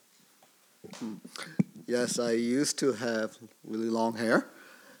Yes, I used to have really long hair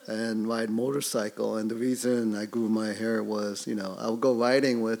and ride motorcycle. And the reason I grew my hair was, I would go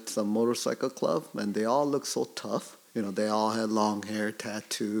riding with some motorcycle club, and they all looked so tough. They all had long hair,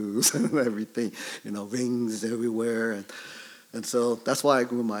 tattoos, and everything. Rings everywhere, and so that's why I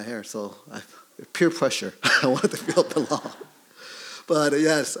grew my hair. So peer pressure. I wanted to feel belong. But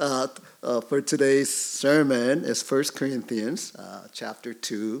yes, for today's sermon is First Corinthians chapter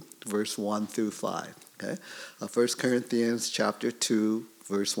 2, verse 1 through 5. Okay? 1 Corinthians chapter 2,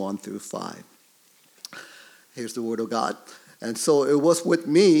 verse 1 through 5. Here's the word of God. And so it was with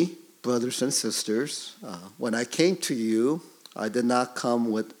me, brothers and sisters, when I came to you, I did not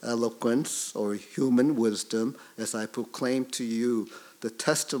come with eloquence or human wisdom as I proclaimed to you the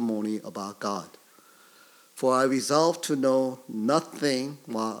testimony about God. For I resolved to know nothing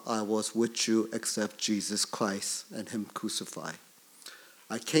while I was with you except Jesus Christ and Him crucified.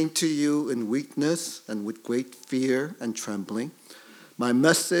 I came to you in weakness and with great fear and trembling. My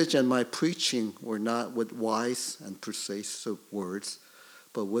message and my preaching were not with wise and persuasive words,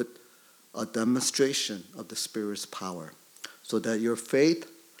 but with a demonstration of the Spirit's power, so that your faith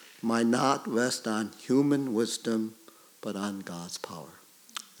might not rest on human wisdom, but on God's power.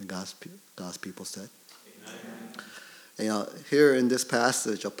 And God's people said, here in this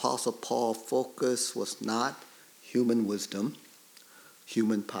passage, Apostle Paul's focus was not human wisdom,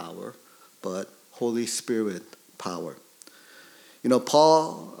 human power, but Holy Spirit power.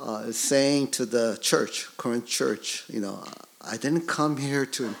 Paul is saying to the church, current church, I didn't come here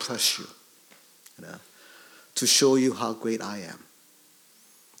to impress you, to show you how great I am,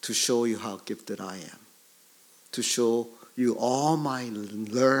 to show you how gifted I am, to show you all my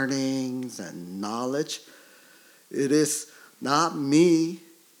learnings and knowledge. It is not me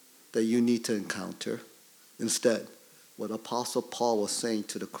that you need to encounter. Instead, what Apostle Paul was saying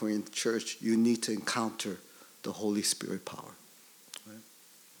to the Corinthian church, you need to encounter the Holy Spirit power. Right?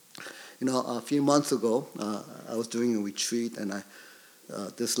 A few months ago, I was doing a retreat, and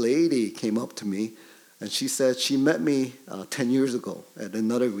this lady came up to me, and she said she met me 10 years ago at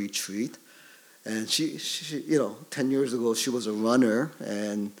another retreat. And she 10 years ago, she was a runner,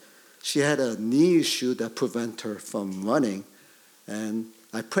 and she had a knee issue that prevented her from running. And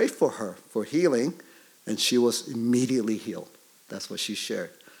I prayed for her for healing, and she was immediately healed. That's what she shared.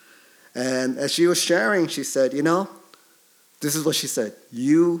 And as she was sharing, she said, this is what she said: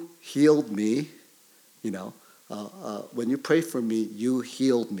 you healed me, when you prayed for me, you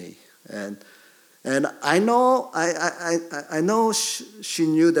healed me. And I know she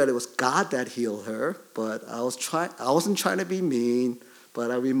knew that it was God that healed her, but I wasn't trying to be mean. But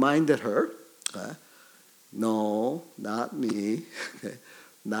I reminded her, no, not me,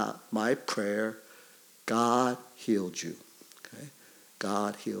 not my prayer. God healed you. Okay?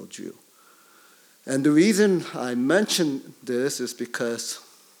 God healed you. And the reason I mention this is because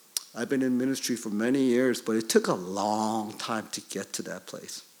I've been in ministry for many years, but it took a long time to get to that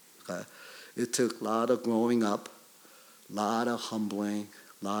place. Okay? It took a lot of growing up, a lot of humbling,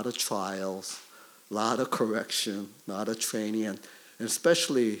 a lot of trials, a lot of correction, a lot of training, and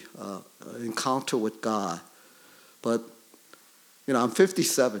especially encounter with God. But, I'm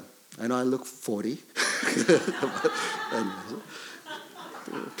 57. I know I look 40. And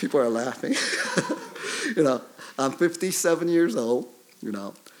people are laughing. I'm 57 years old,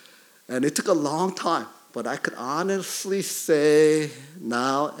 and it took a long time. But I could honestly say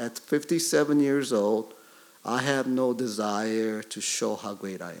now at 57 years old, I have no desire to show how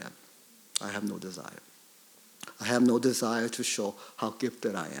great I am. I have no desire. I have no desire to show how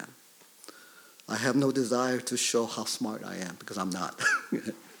gifted I am. I have no desire to show how smart I am, because I'm not.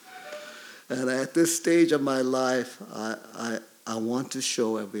 And at this stage of my life, I want to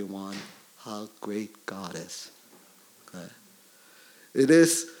show everyone how great God is. Okay? It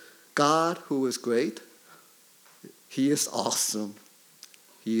is God who is great. He is awesome.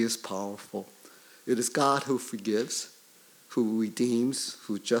 He is powerful. It is God who forgives, who redeems,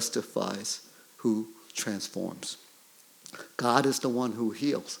 who justifies, who transforms. God is the one who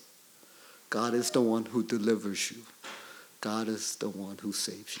heals. God is the one who delivers you. God is the one who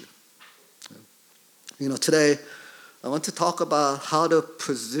saves you. Today I want to talk about how to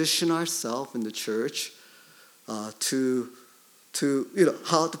position ourselves in the church, how to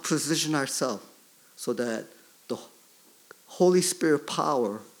position ourselves so that the Holy Spirit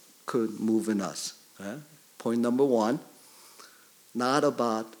power could move in us. Okay? Point number one, not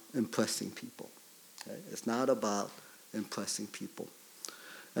about impressing people. Okay? It's not about impressing people.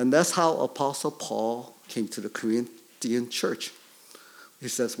 And that's how Apostle Paul came to the Corinthian church. He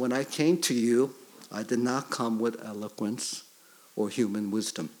says, when I came to you, I did not come with eloquence or human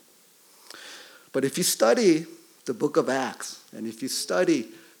wisdom. But if you study the book of Acts, and if you study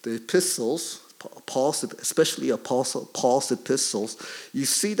the epistles, especially Apostle Paul's epistles, you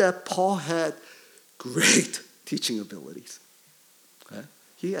see that Paul had great teaching abilities. Okay?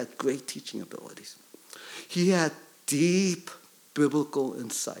 He had great teaching abilities. He had deep biblical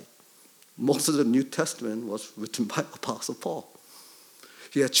insight. Most of the New Testament was written by Apostle Paul.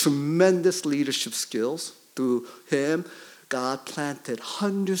 He had tremendous leadership skills. Through him, God planted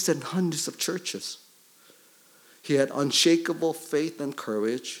hundreds and hundreds of churches. He had unshakable faith and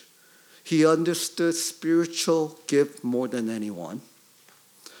courage. He understood spiritual gift more than anyone.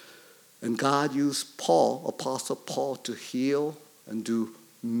 And God used Paul, Apostle Paul, to heal and do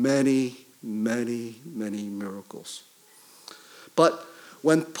many, many, many miracles. But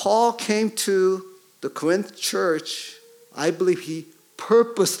when Paul came to the Corinth church, I believe he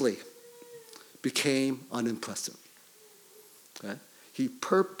purposely became unimpressive. Okay? He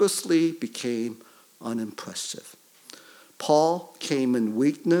purposely became unimpressive. Paul came in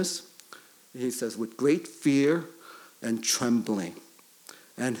weakness, he says, with great fear and trembling.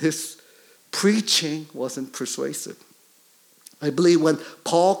 And his preaching wasn't persuasive. I believe when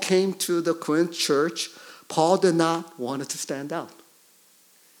Paul came to the Corinth church, Paul did not want to stand out.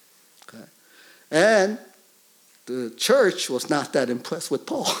 Okay? And the church was not that impressed with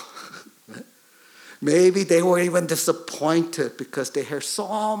Paul. Maybe they were even disappointed because they heard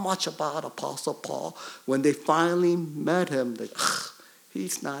so much about Apostle Paul. When they finally met him, they,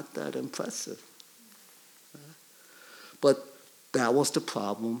 he's not that impressive. But that was the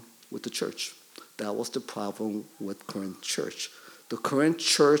problem with the church. That was the problem with Corinth church. The Corinth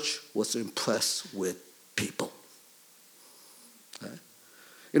church was impressed with people. Okay?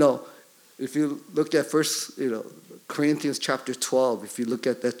 If you look at Corinthians chapter 12, if you look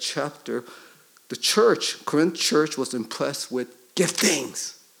at that chapter, the Corinth church was impressed with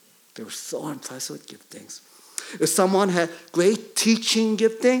giftings. They were so impressed with giftings. If someone had great teaching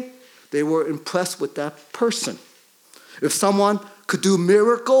gifting, they were impressed with that person. If someone could do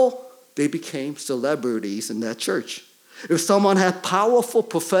miracle, they became celebrities in that church. If someone had powerful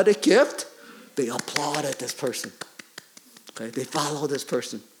prophetic gift, they applauded this person. Okay, they followed this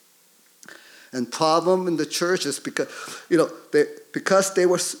person. And problem in the church is because they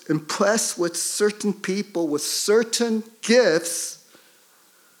were impressed with certain people with certain gifts.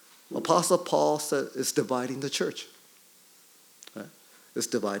 Apostle Paul said is dividing the church. Okay? It's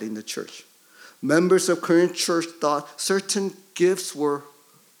dividing the church. Members of Corinth church thought certain gifts were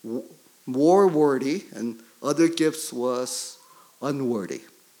more worthy and other gifts was unworthy.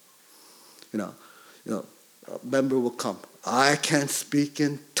 A member will come. I can speak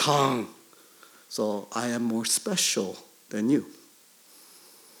in tongue. So I am more special than you.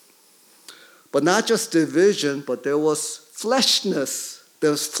 But not just division, but there was fleshness.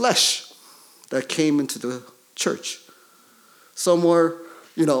 There was flesh that came into the church. Some were,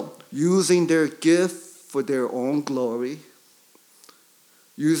 using their gift for their own glory,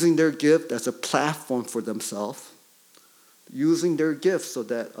 using their gift as a platform for themselves, using their gift so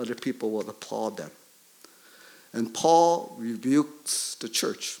that other people will applaud them. And Paul rebukes the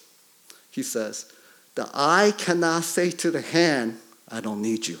church. He says, the eye cannot say to the hand, I don't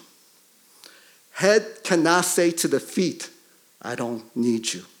need you. Head cannot say to the feet, I don't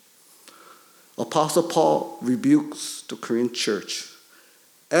need you. Apostle Paul rebukes the Corinth church.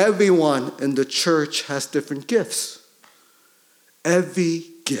 Everyone in the church has different gifts. Every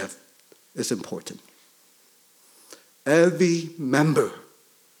gift is important. Every member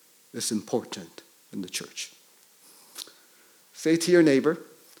is important in the church. Say to your neighbor,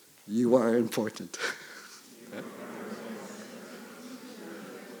 you are important.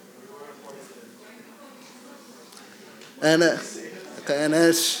 And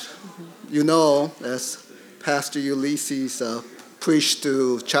as you know, as Pastor Ulysses preached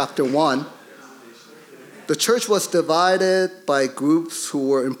to chapter 1, the church was divided by groups who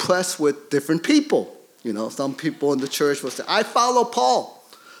were impressed with different people. Some people in the church would say, I follow Paul.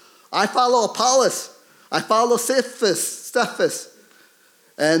 I follow Apollos. I follow Cephas.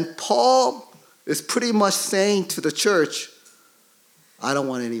 And Paul is pretty much saying to the church, I don't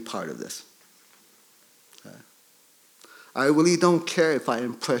want any part of this. Okay? I really don't care if I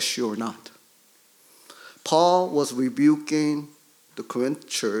impress you or not. Paul was rebuking the Corinth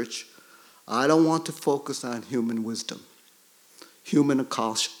church. I don't want to focus on human wisdom, human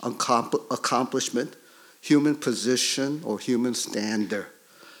accomplishment, human position, or human standard.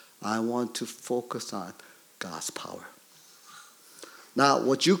 I want to focus on God's power. Not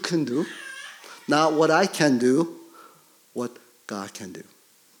what you can do, not what I can do, what God can do.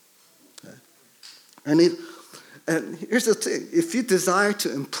 Okay? And here's the thing. If you desire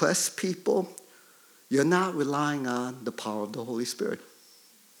to impress people, you're not relying on the power of the Holy Spirit.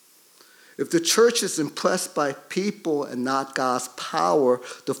 If the church is impressed by people and not God's power,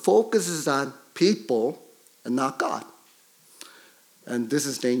 the focus is on people and not God. And this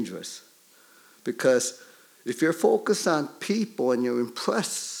is dangerous. Because if you're focused on people and you're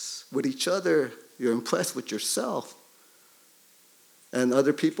impressed with each other, you're impressed with yourself, and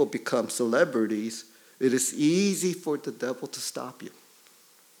other people become celebrities, it is easy for the devil to stop you.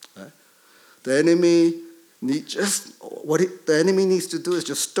 Right? The enemy needs to do is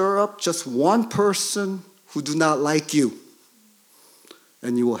just stir up just one person who do not like you,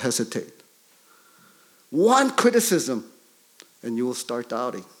 and you will hesitate. One criticism, and you will start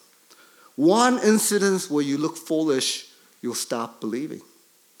doubting. One incident where you look foolish, you'll stop believing.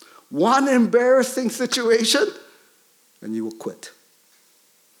 One embarrassing situation, and you will quit.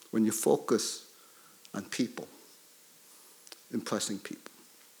 When you focus on people, impressing people.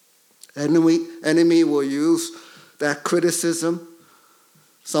 Enemy will use that criticism,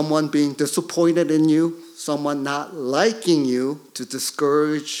 someone being disappointed in you, someone not liking you, to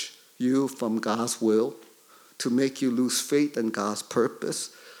discourage you from God's will, to make you lose faith in God's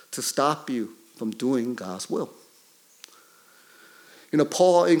purpose, to stop you from doing God's will.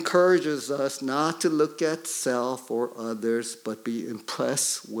 Paul encourages us not to look at self or others, but be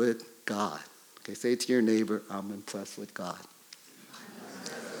impressed with God. Okay, say to your neighbor, I'm impressed with God.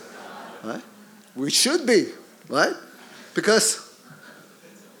 Right? We should be, right? Because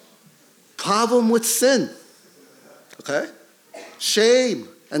problem with sin, okay? Shame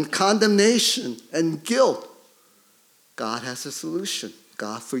and condemnation and guilt. God has a solution.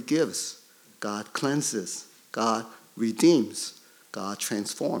 God forgives. God cleanses. God redeems. God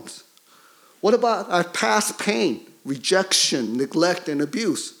transforms. What about our past pain, rejection, neglect, and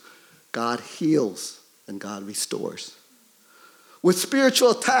abuse? God heals and God restores. With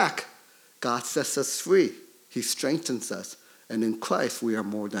spiritual attack, God sets us free. He strengthens us. And in Christ, we are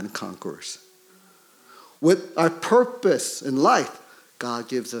more than conquerors. With our purpose in life, God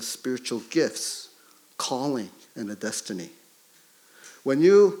gives us spiritual gifts, calling, and a destiny. When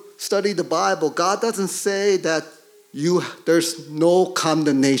you study the Bible, God doesn't say that there's no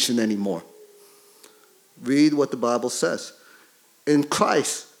condemnation anymore. Read what the Bible says. In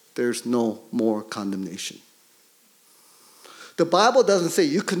Christ, there's no more condemnation. The Bible doesn't say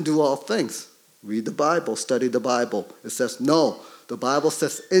you can do all things. Read the Bible, study the Bible. It says no. The Bible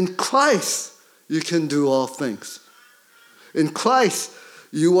says in Christ, you can do all things. In Christ,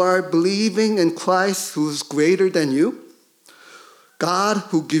 you are believing in Christ who is greater than you. God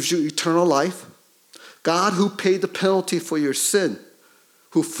who gives you eternal life. God who paid the penalty for your sin,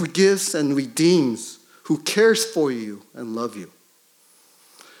 who forgives and redeems, who cares for you and loves you.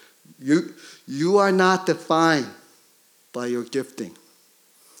 You are not defined by your gifting,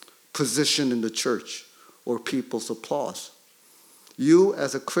 position in the church, or people's applause. You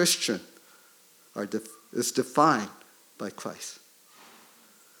as a Christian is defined by Christ.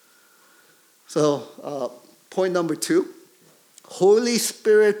 So, point number 2, Holy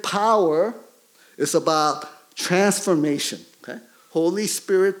Spirit power is about transformation. Okay? Holy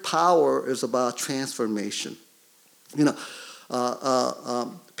Spirit power is about transformation.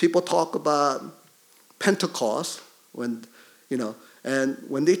 People talk about Pentecost and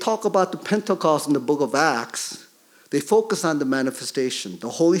when they talk about the Pentecost in the book of Acts, they focus on the manifestation. The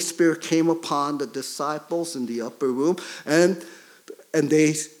Holy Spirit came upon the disciples in the upper room, and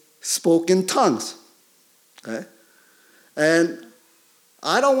they spoke in tongues. Okay? And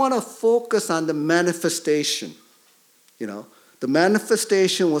I don't want to focus on the manifestation. The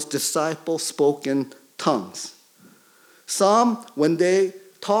manifestation was disciples spoke in tongues. Some, when they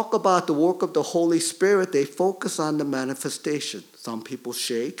talk about the work of the Holy Spirit, they focus on the manifestation. Some people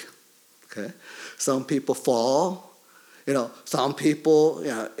shake. Okay? Some people fall. Some people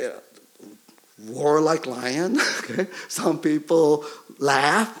roar like lion. Okay? Some people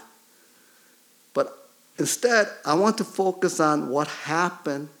laugh. But instead, I want to focus on what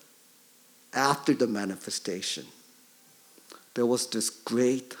happened after the manifestation. There was this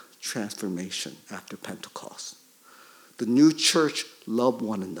great transformation after Pentecost. The new church loved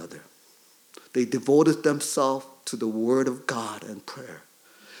one another. They devoted themselves to the Word of God and prayer.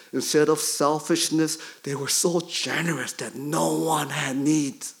 Instead of selfishness, they were so generous that no one had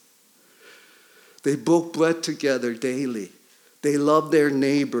needs. They broke bread together daily. They loved their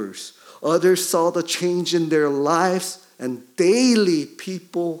neighbors. Others saw the change in their lives, and daily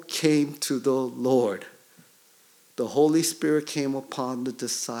people came to the Lord. The Holy Spirit came upon the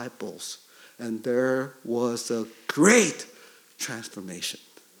disciples, and there was a great transformation.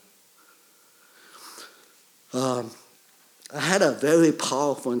 I had a very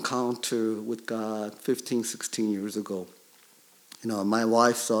powerful encounter with God 15, 16 years ago. My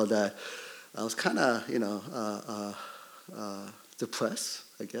wife saw that I was kind of, depressed,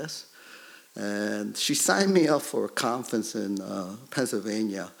 I guess. And she signed me up for a conference in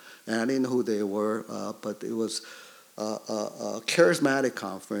Pennsylvania. And I didn't know who they were, but it was a charismatic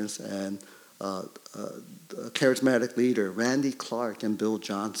conference. And a charismatic leader, Randy Clark and Bill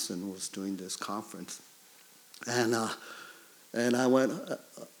Johnson, was doing this conference. And I went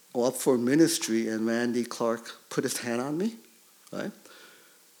up for ministry, and Randy Clark put his hand on me, right?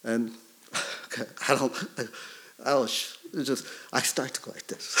 And I start to go like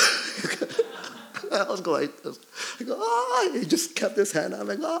this. I was going like this. I go, he just kept his hand on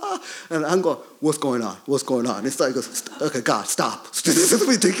me. And I'm going, what's going on? What's going on? It's like, okay, God, stop. This is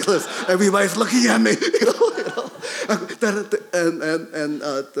ridiculous. Everybody's looking at me.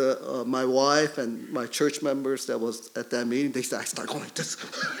 My wife and my church members that was at that meeting, they said, I start going like this.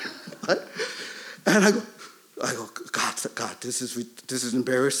 Right? And I go, God, this is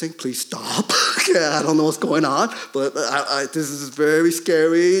embarrassing. Please stop. I don't know what's going on, but this is very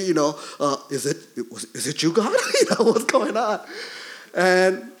scary. Is it you, God? What's going on?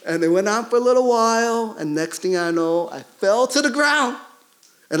 And it went on for a little while, and next thing I know, I fell to the ground,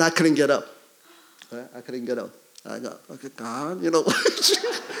 and I couldn't get up. Right? I couldn't get up. I go, okay, God, this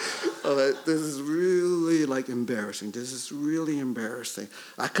is really embarrassing. This is really embarrassing.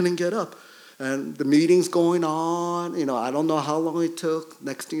 I couldn't get up. And the meeting's going on. I don't know how long it took.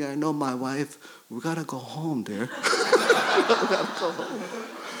 Next thing I know, my wife, we got to go home, dear. We got to go home.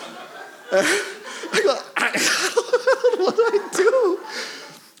 I go, what do I do?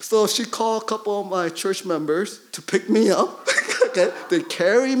 So she called a couple of my church members to pick me up. Okay? They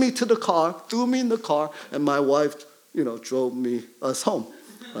carried me to the car, threw me in the car, and my wife, drove us home.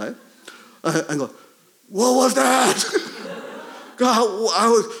 Right? I go, what was that?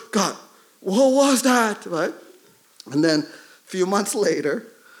 God, what was that? Right? And then a few months later,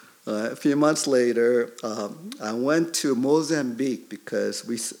 I went to Mozambique because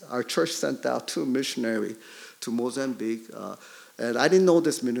our church sent out 2 missionaries to Mozambique. And I didn't know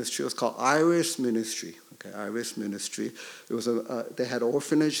this ministry. It was called Irish Ministry. Okay, Irish Ministry. It was they had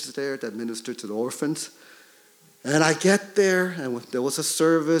orphanages there that ministered to the orphans. And I get there, and there was a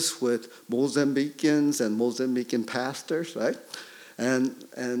service with Mozambicans and Mozambican pastors, right? And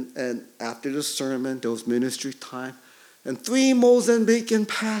after the sermon, there was ministry time. And 3 Mozambican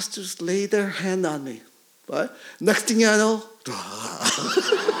pastors laid their hand on me, right? Next thing I know,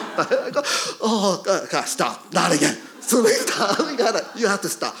 I go, oh, God, stop, not again. So you have to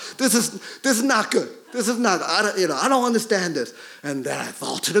stop. This is not good. This is not, I don't understand this. And then I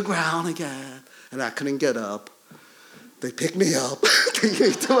fall to the ground again, and I couldn't get up. They picked me up.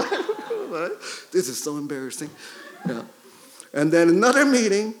 Right? This is so embarrassing. And then another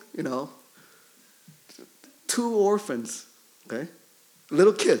meeting, 2 orphans, okay,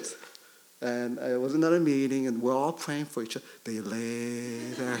 little kids. And it was another meeting, and we're all praying for each other. They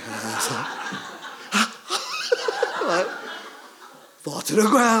lay their hands up. Right? Fall to the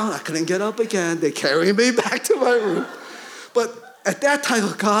ground. I couldn't get up again. They carried me back to my room. But at that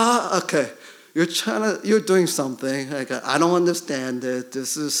time, God, okay, you're doing something. I don't understand it.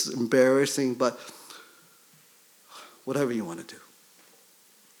 This is embarrassing, but whatever you want to do.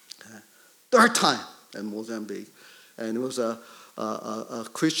 Okay. 3rd time in Mozambique, and it was a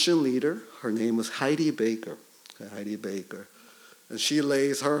Christian leader. Her name was Heidi Baker. Okay, Heidi Baker, and she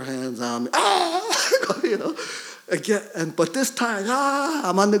lays her hands on me. Again, but this time,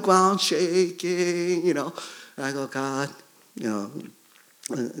 I'm on the ground shaking. And I go, God,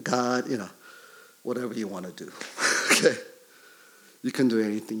 whatever you want to do. Okay, you can do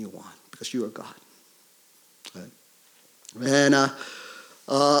anything you want because you are God. Right? And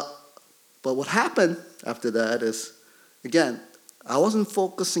but what happened after that is, again, I wasn't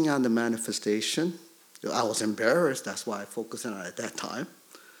focusing on the manifestation. I was embarrassed. That's why I focused on it at that time.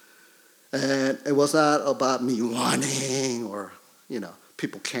 And it was not about me running or,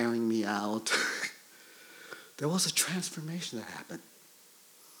 people carrying me out. There was a transformation that happened.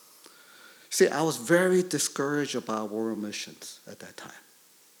 See, I was very discouraged about world missions at that time.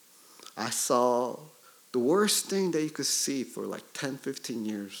 I saw the worst thing that you could see for 10, 15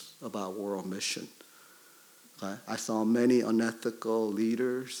 years about world mission. Okay? I saw many unethical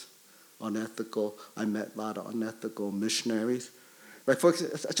leaders, I met a lot of unethical missionaries. Like for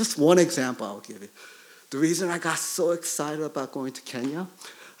just one example I'll give you. The reason I got so excited about going to Kenya,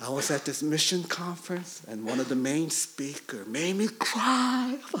 I was at this mission conference, and one of the main speakers made me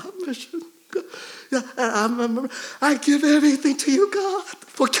cry about mission. Yeah, and I remember, I give everything to you, God,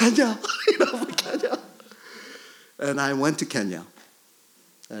 for Kenya, for Kenya. And I went to Kenya.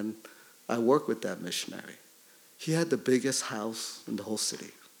 And I worked with that missionary. He had the biggest house in the whole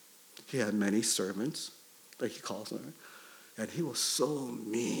city. He had many servants, like he calls them. And he was so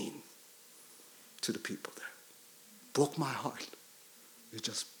mean to the people there. Broke my heart. It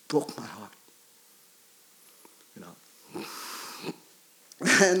just broke my heart. You know.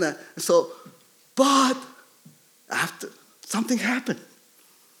 And but after something happened.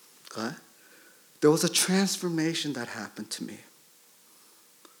 Okay? There was a transformation that happened to me.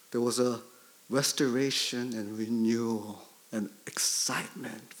 There was a restoration and renewal and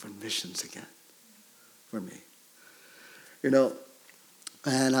excitement for missions again for me. You know,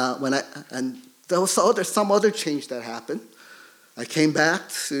 and there was some other change that happened. I came back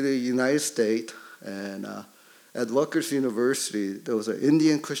to the United States, and at Rutgers University, there was an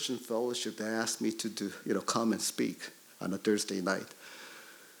Indian Christian fellowship that asked me to come and speak on a Thursday night.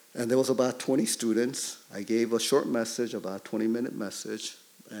 And there was about 20 students. I gave a short message, about a 20-minute message,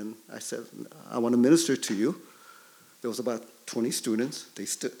 and I said, I want to minister to you. There was about 20 students. They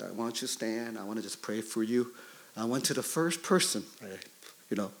stood. I want you to stand. I want to just pray for you. I went to the first person. I,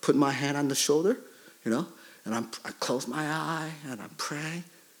 put my hand on the shoulder, and I close my eye, and I'm praying.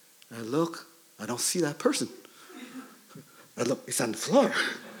 And I look. I don't see that person. I look. It's on the floor.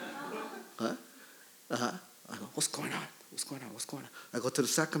 I go, what's going on? What's going on? What's going on? I go to the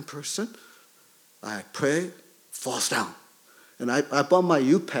second person. I pray. Falls down. And I brought my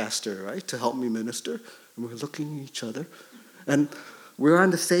youth pastor, right, to help me minister. And we're looking at each other. And we're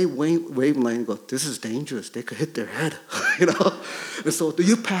on the same wavelength. Go, this is dangerous. They could hit their head, And so the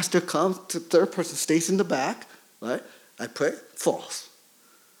youth pastor comes, the third person stays in the back, right? I pray, falls.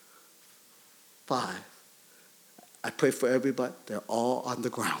 5. I pray for everybody. They're all on the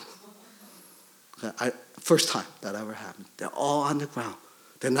ground. First time that ever happened. They're all on the ground.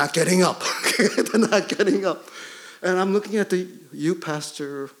 They're not getting up. They're not getting up. And I'm looking at the youth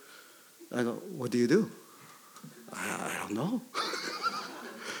pastor. I go, what do you do? I don't know.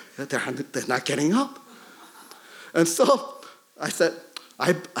 They're not getting up. And so I said,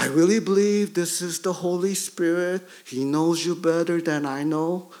 I really believe this is the Holy Spirit. He knows you better than I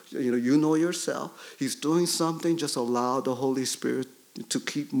know. You know yourself. He's doing something. Just allow the Holy Spirit to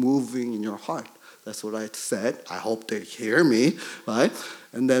keep moving in your heart. That's what I said. I hope they hear me, right?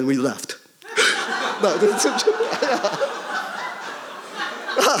 And then we left. No, we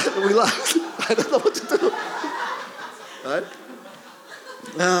left. I don't know what to do. Right?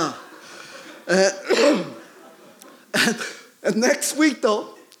 And next week,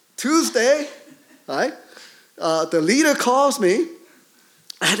 though, Tuesday, right? The leader calls me,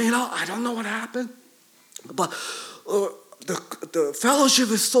 and I don't know what happened, but the fellowship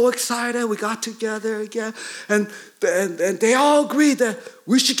is so excited. We got together again, and they all agreed that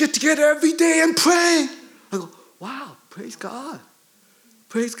we should get together every day and pray. I go, wow, praise God,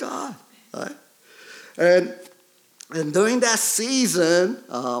 right? And during that season,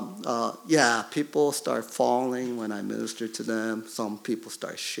 people start falling when I minister to them. Some people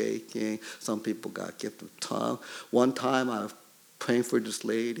start shaking. Some people got gift of tongue. One time I was praying for this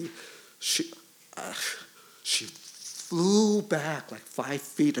lady. She flew back like 5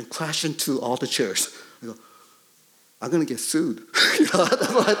 feet and crashed into all the chairs. I go, I'm going to get sued. That's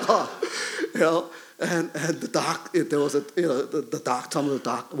what I thought. And the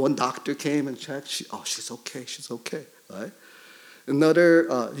one doctor came and checked. She's okay, right?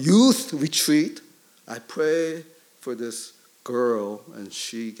 Another youth retreat, I pray for this girl, and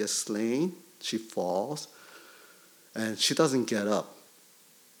she gets slain. She falls, and she doesn't get up.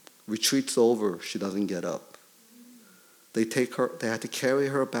 Retreat's over. She doesn't get up. They had to carry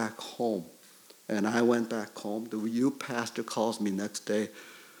her back home, and I went back home. The youth pastor calls me next day.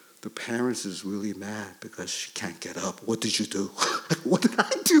 The parents is really mad because she can't get up. What did you do? What did I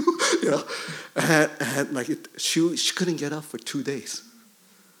do? And she couldn't get up for 2 days.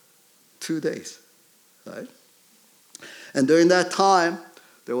 2 days, right? And during that time,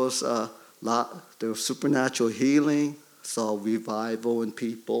 there was supernatural healing, saw revival in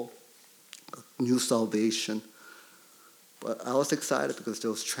people, new salvation. But I was excited because there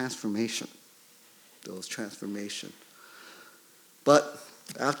was transformation. But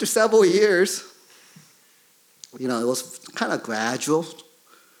after several years, it was kind of gradual.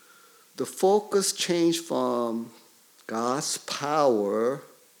 The focus changed from God's power,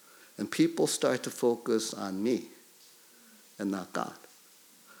 and people start to focus on me and not God.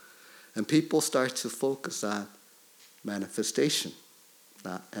 And people start to focus on manifestation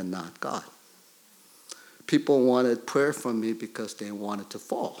and not God. People wanted prayer from me because they wanted to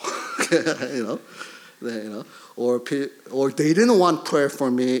fall, or they didn't want prayer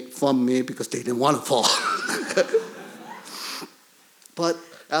from me because they didn't want to fall. But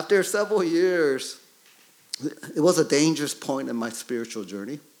after several years, it was a dangerous point in my spiritual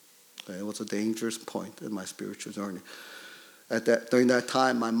journey. It was a dangerous point in my spiritual journey. During that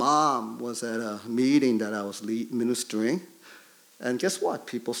time, my mom was at a meeting that I was ministering. And guess what?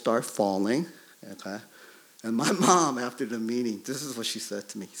 People start falling. Okay? And my mom, after the meeting, this is what she said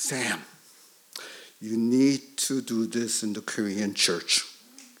to me. Sam, you need to do this in the Korean church.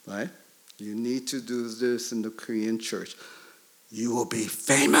 Right? You need to do this in the Korean church. You will be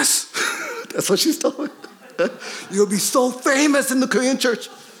famous. That's what she's told me. You'll be so famous in the Korean church.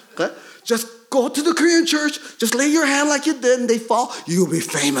 Okay? Just go to the Korean church. Just lay your hand like you did and they fall. You'll be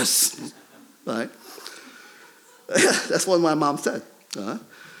famous. Right? That's what my mom said.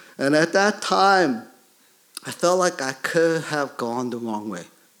 And at that time, I felt like I could have gone the wrong way.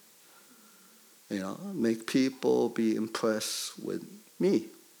 Make people be impressed with me.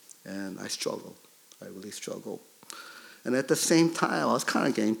 And I struggled. I really struggled. And at the same time, I was kind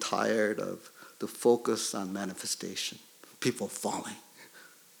of getting tired of the focus on manifestation, people falling.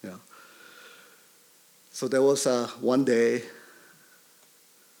 So there was one day,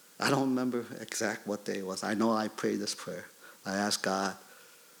 I don't remember exact what day it was. I know I prayed this prayer. I asked God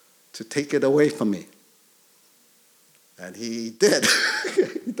to take it away from me. And he did.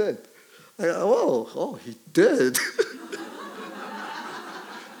 He did. I go, he did.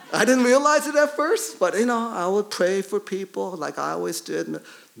 I didn't realize it at first, but, I would pray for people like I always did.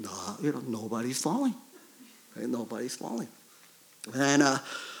 No, nobody's falling. Right? Nobody's falling. And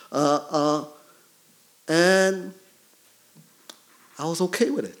I was okay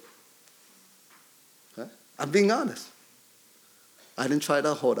with it. Okay? I'm being honest. I didn't try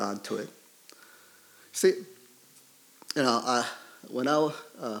to hold on to it. See, when I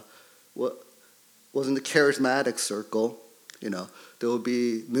was in the charismatic circle, there will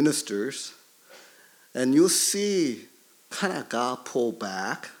be ministers, and you'll see kind of God pull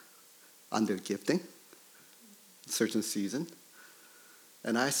back on their gifting in a certain season.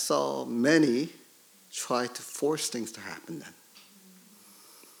 And I saw many try to force things to happen then.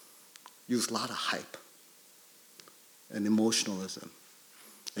 Use a lot of hype and emotionalism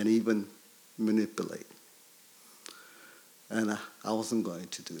and even manipulate. And I wasn't going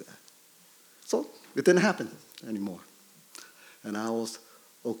to do that. So it didn't happen anymore. And I was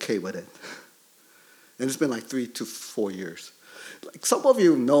okay with it. And it's been like 3 to 4 years. Like some of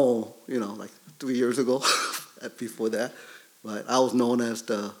you know, like 3 years ago, before that, but I was known as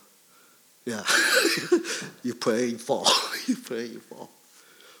you pray, you fall. You pray, you fall.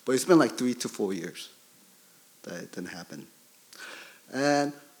 But it's been like 3 to 4 years that it didn't happen.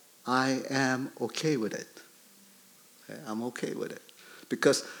 And I am okay with it. Okay? I'm okay with it.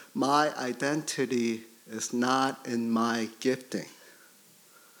 Because my identity is not in my gifting.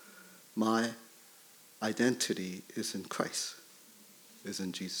 My identity is in Christ, is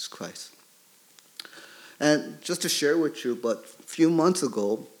in Jesus Christ. And just to share with you, but a few months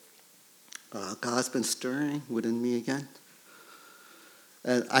ago, God's been stirring within me again.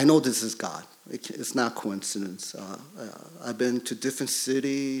 And I know this is God. It's not coincidence. I've been to different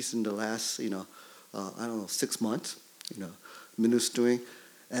cities in the last, 6 months, ministering.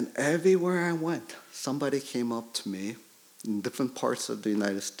 And everywhere I went, somebody came up to me in different parts of the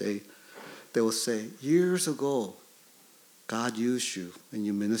United States. They will say, years ago, God used you and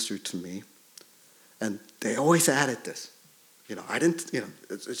you ministered to me. And they always added this. I didn't,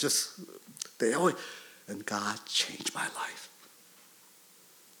 it's just, they always, and God changed my life.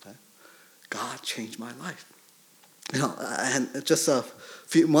 Okay? God changed my life. And just a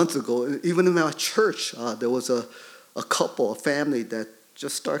few months ago, even in my church, there was a couple, a family that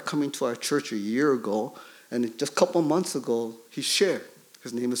just started coming to our church a year ago. And just a couple months ago, he shared.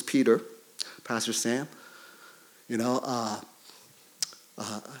 His name is Peter, Pastor Sam. You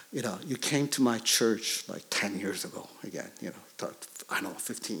came to my church like 10 years ago again,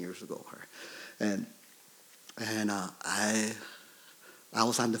 15 years ago. And I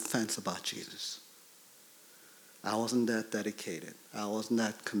was on the fence about Jesus. I wasn't that dedicated. I wasn't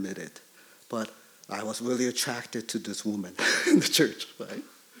that committed. But I was really attracted to this woman in the church, right?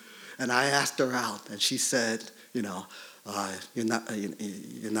 And I asked her out, and she said, you're not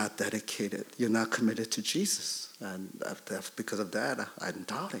dedicated. You're not committed to Jesus. And because of that, I'm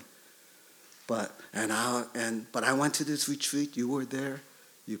doubting. But I went to this retreat. You were there.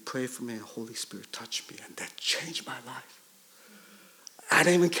 You prayed for me, and Holy Spirit touched me, and that changed my life. I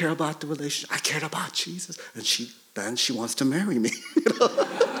didn't even care about the relationship. I cared about Jesus. And she wants to marry me.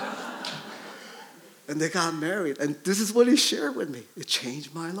 And they got married. And this is what he shared with me. It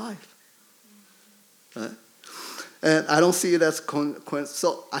changed my life. Right? And I don't see it as coincidence.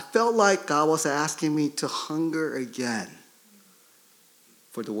 So I felt like God was asking me to hunger again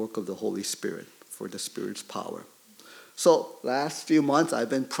for the work of the Holy Spirit, for the Spirit's power. So last few months I've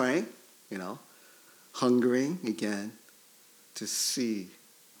been praying, hungering again to see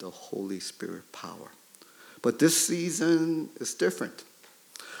the Holy Spirit power. But this season is different.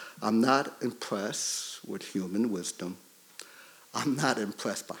 I'm not impressed with human wisdom. I'm not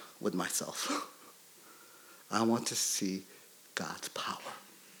impressed with myself. I want to see God's power.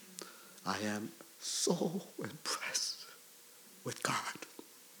 I am so impressed with God.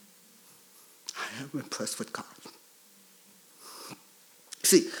 I am impressed with God.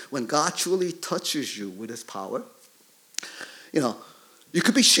 See, when God truly touches you with his power, you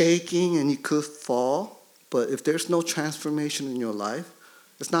could be shaking and you could fall, but if there's no transformation in your life,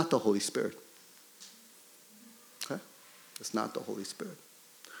 it's not the Holy Spirit. Okay? It's not the Holy Spirit.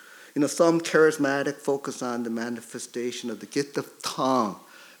 Some charismatic focus on the manifestation of the gift of tongue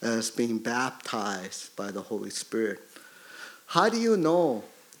as being baptized by the Holy Spirit. How do you know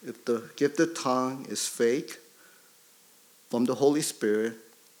if the gift of tongue is fake, from the Holy Spirit,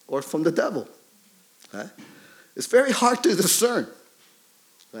 or from the devil? Okay? It's very hard to discern,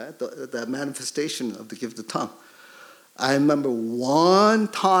 right? The manifestation of the gift of tongue. I remember one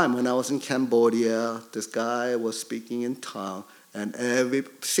time when I was in Cambodia, this guy was speaking in tongue, and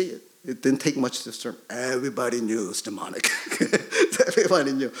it didn't take much to discern. Everybody knew it was demonic.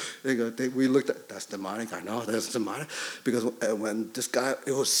 Everybody knew. We looked at, that's demonic. I know that's demonic. Because when this guy,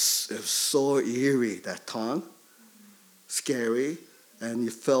 it was so eerie, that tongue, scary, and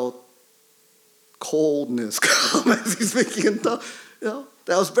you felt coldness come as he's speaking in tongue.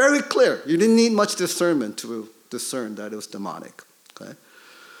 That was very clear. You didn't need much discernment to discern that it was demonic. Okay?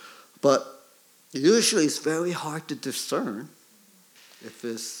 But usually it's very hard to discern if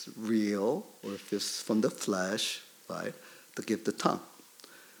it's real or if it's from the flesh, right? The gift of tongue.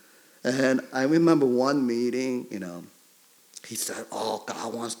 And I remember one meeting, he said,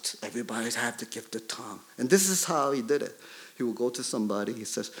 God wants everybody to have the gift of tongue. And this is how he did it. He would go to somebody, he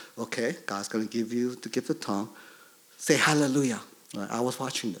says, okay, God's going to give you the gift of tongue. Say hallelujah. I was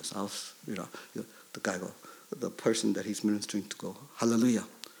watching this. The guy go, the person that he's ministering to go, hallelujah.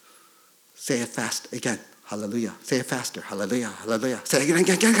 Say it fast again. Hallelujah. Say it faster. Hallelujah. Hallelujah. Say it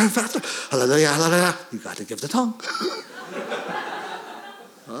again, faster. Hallelujah. Hallelujah. You got to give the tongue.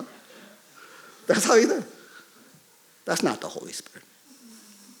 Huh? That's how you do it. That's not the Holy Spirit.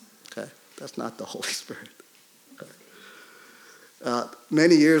 Okay? That's not the Holy Spirit. Okay.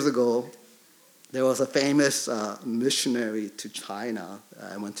 Many years ago, there was a famous missionary to China.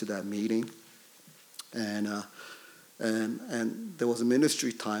 I went to that meeting. And there was a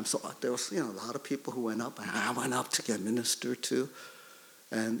ministry time, so there was a lot of people who went up, and I went up to get ministered to,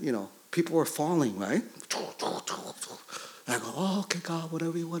 and people were falling, right? I go, okay, God,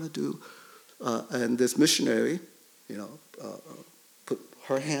 whatever you want to do, and this missionary, put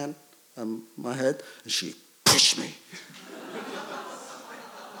her hand on my head, and she pushed me,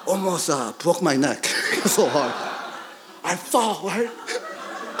 almost broke my neck so hard. I fall, right?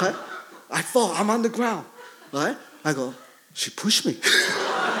 Okay? I fall. I'm on the ground, right? I go, she pushed me.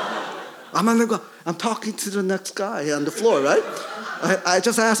 I'm on the ground. I'm talking to the next guy on the floor, right? I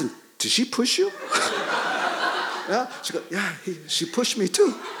just asked him, did she push you? Yeah. She goes, yeah, she pushed me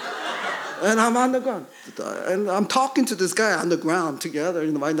too. And I'm on the ground. And I'm talking to this guy on the ground together.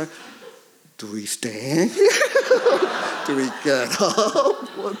 Do we stand here? Do we get up?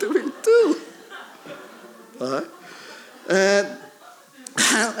 What do we do? Right? And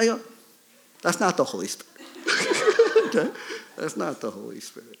I go, that's not the Holy Spirit. Okay? That's not the Holy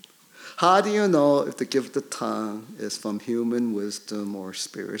Spirit. How do you know if the gift of tongue is from human wisdom or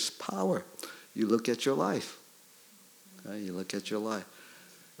Spirit's power? You look at your life. Okay? You look at your life.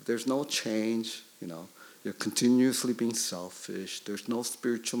 If there's no change, you're continuously being selfish. There's no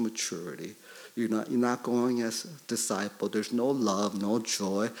spiritual maturity. You're not going as a disciple. There's no love, no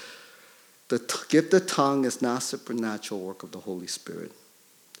joy. The gift of tongue is not supernatural work of the Holy Spirit.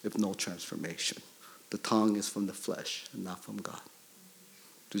 If no transformation. The tongue is from the flesh and not from God.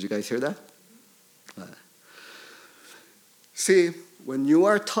 Did you guys hear that? See, when you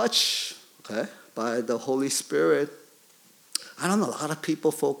are touched by the Holy Spirit, I don't know, a lot of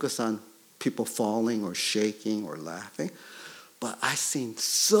people focus on people falling or shaking or laughing, but I've seen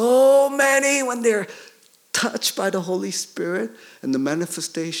so many when they're touched by the Holy Spirit, and the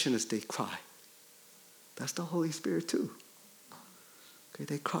manifestation is they cry. That's the Holy Spirit too. Okay,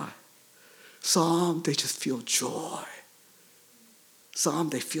 they cry. Some, they just feel joy. Some,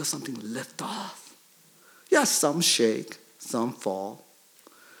 they feel something lift off. Yes, some shake, some fall.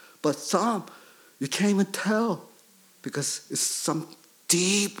 But some, you can't even tell because it's some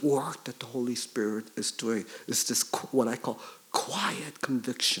deep work that the Holy Spirit is doing. It's this, what I call quiet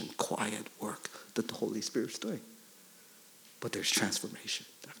conviction, quiet work that the Holy Spirit's doing. But there's transformation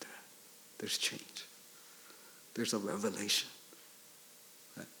after that. There's change. There's a revelation.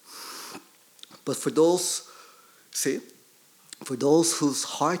 Right? But for those whose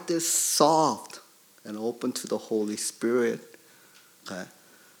heart is soft and open to the Holy Spirit, okay,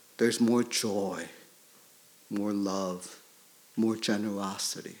 there's more joy, more love, more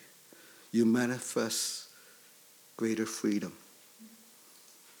generosity. You manifest greater freedom.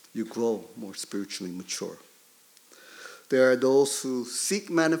 You grow more spiritually mature. There are those who seek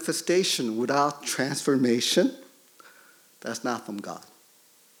manifestation without transformation. That's not from God.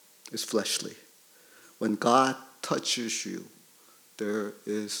 It's fleshly. When God touches you, there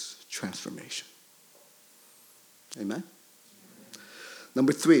is transformation. Amen?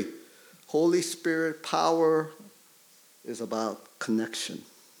 Number 3, Holy Spirit power is about connection.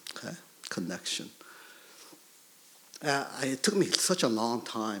 Okay? Connection. It took me such a long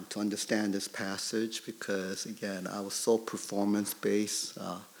time to understand this passage because, again, I was so performance-based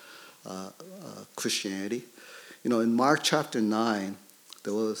Christianity. In Mark chapter 9,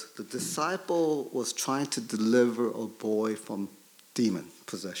 the disciple was trying to deliver a boy from demon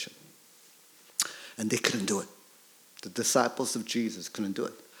possession. And they couldn't do it. The disciples of Jesus couldn't do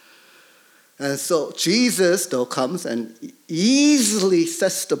it. And so Jesus, though, comes and easily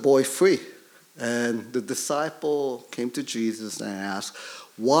sets the boy free. And the disciple came to Jesus and asked,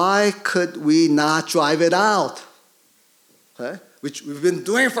 why could we not drive it out? Okay? Which we've been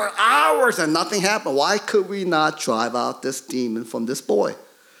doing for hours and nothing happened. Why could we not drive out this demon from this boy?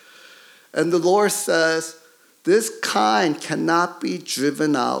 And the Lord says, this kind cannot be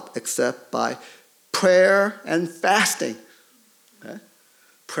driven out except by prayer and fasting. Okay?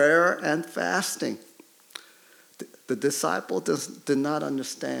 Prayer and fasting. The disciple did not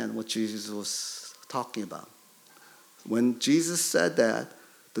understand what Jesus was talking about. When Jesus said that,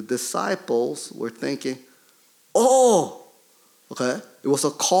 the disciples were thinking, it was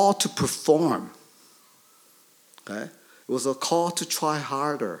a call to perform. Okay? It was a call to try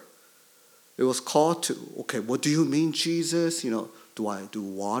harder. It was called to, what do you mean, Jesus? Do I do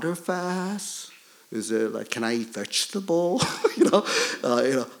water fast? Is it like, can I eat vegetable?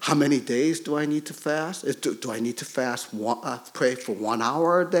 How many days do I need to fast? Do I need to fast, pray for 1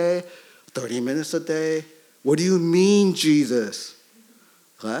 hour a day, 30 minutes a day? What do you mean, Jesus?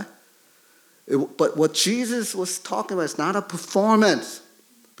 Okay? But what Jesus was talking about is not a performance.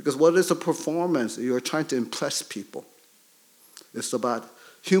 Because what is a performance? You're trying to impress people. It's about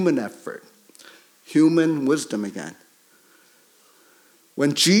human effort, human wisdom again.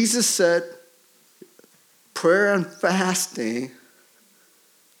 When Jesus said, prayer and fasting,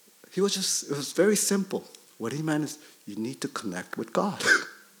 it was very simple. What he meant is you need to connect with God.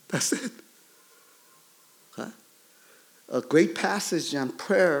 That's it. Okay? A great passage on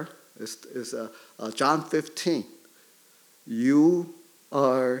prayer is John 15. You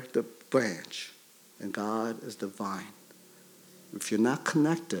are the branch, and God is the vine. If you're not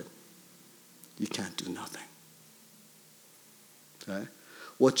connected, you can't do nothing. Okay?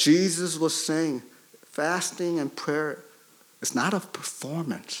 What Jesus was saying, fasting and prayer is not a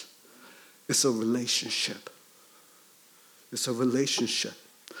performance. It's a relationship. It's a relationship.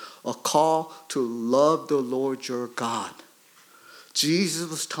 A call to love the Lord your God. Jesus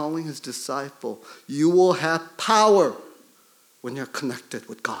was telling his disciple, you will have power when you're connected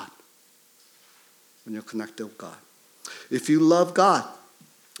with God. When you're connected with God. If you love God,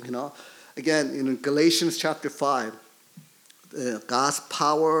 again, in Galatians chapter 5, God's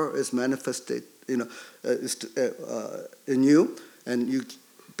power is manifested in you, and you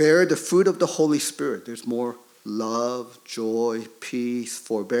bear the fruit of the Holy Spirit. There's more love, joy, peace,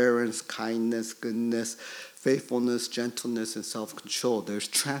 forbearance, kindness, goodness, faithfulness, gentleness, and self-control. There's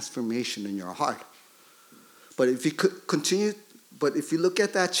transformation in your heart. But if you if you look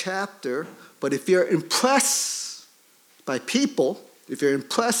at that chapter, but if you're impressed by people, if you're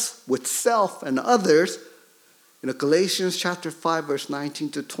impressed with self and others, Galatians chapter 5, verse 19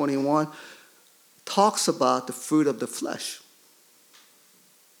 to 21, talks about the fruit of the flesh.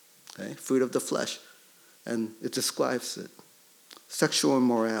 Okay? Fruit of the flesh. And it describes it. Sexual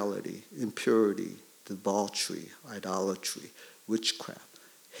immorality, impurity, debauchery, idolatry, witchcraft,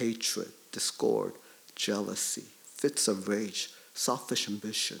 hatred, discord, jealousy, fits of rage, selfish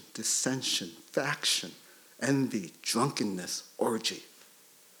ambition, dissension, faction, envy, drunkenness, orgy.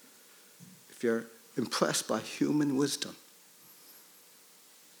 If you're impressed by human wisdom,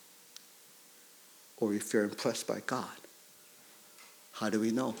 or if you're impressed by God, how do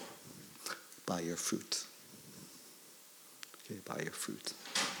we know? By your fruit. Okay, by your fruit.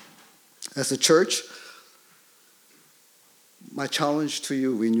 As a church, my challenge to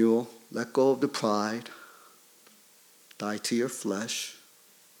you, renewal, let go of the pride, die to your flesh,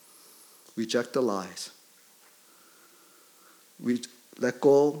 reject the lies. Let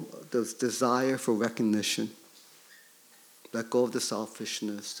go of the desire for recognition. Let go of the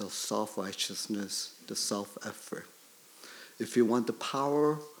selfishness, the self-righteousness, the self-effort. If you want the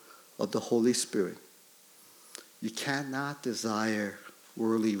power of the Holy Spirit, you cannot desire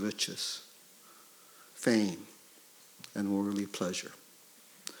worldly riches, fame, and worldly pleasure.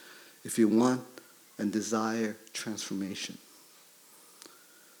 If you want and desire transformation,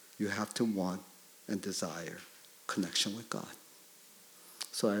 you have to want and desire connection with God.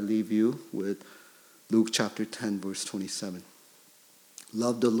 So I leave you with Luke chapter 10, verse 27.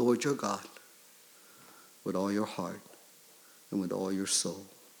 Love the Lord your God with all your heart and with all your soul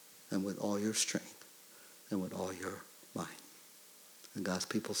and with all your strength and with all your mind. And God's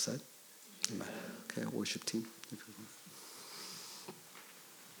people said, Amen. Okay, worship team.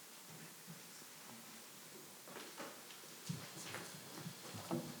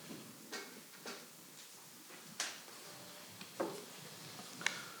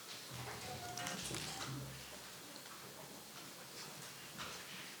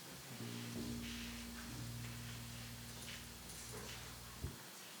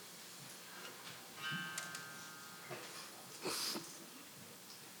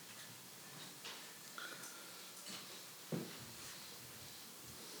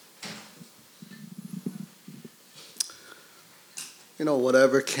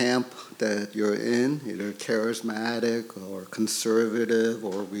 Whatever camp that you're in, either charismatic or conservative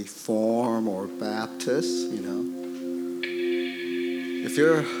or reform or Baptist, if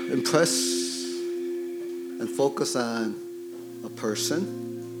you're impressed and focused on a person,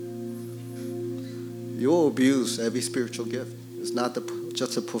 you will abuse every spiritual gift. It's not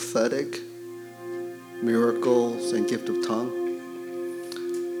just a prophetic, miracles, and gift of tongue,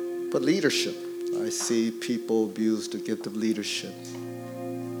 but leadership. I see people abuse the gift of leadership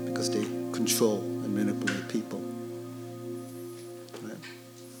because they control and manipulate people. Right?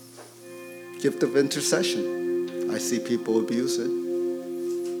 Gift of intercession. I see people abuse it.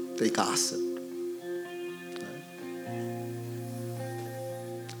 They gossip. Right?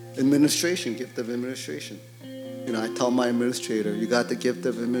 Administration, gift of administration. I tell my administrator, you got the gift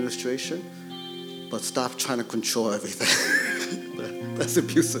of administration, but stop trying to control everything. That's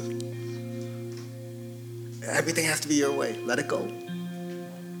abusive. Everything has to be your way. Let it go.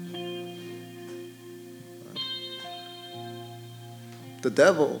 The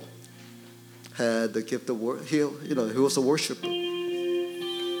devil had the gift of worship. He was a worshiper.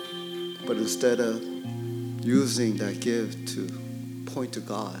 But instead of using that gift to point to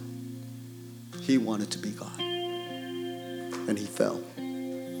God, he wanted to be God. And he fell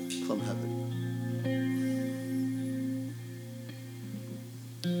from heaven.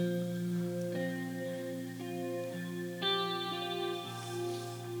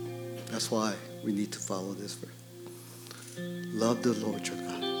 That's why we need to follow this verse. Love the Lord your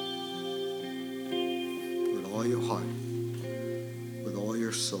God with all your heart, with all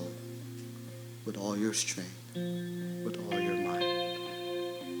your soul, with all your strength, with all your mind.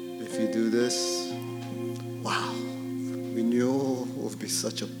 If you do this, wow, renewal will be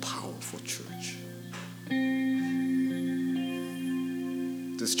such a powerful church.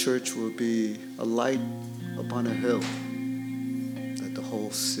 This church will be a light upon a hill that the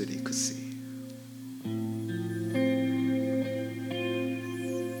whole city could see.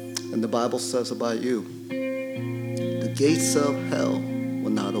 And the Bible says about you, the gates of hell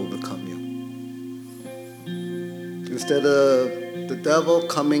will not overcome you. Instead of the devil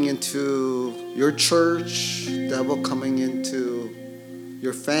coming into your church, devil coming into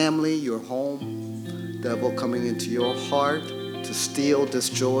your family, your home, devil coming into your heart to steal,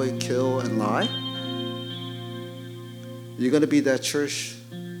 destroy, kill, and lie, you're going to be that church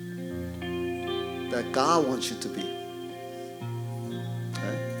that God wants you to be.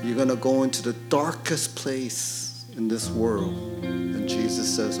 You're going to go into the darkest place in this world. And Jesus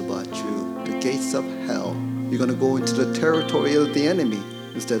says about you, the gates of hell, you're going to go into the territory of the enemy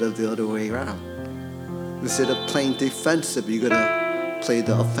instead of the other way around. Instead of playing defensive, you're going to play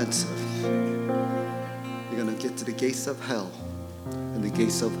the offensive. You're going to get to the gates of hell, and the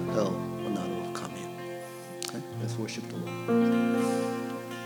gates of hell will not overcome you. Okay? Let's worship the Lord.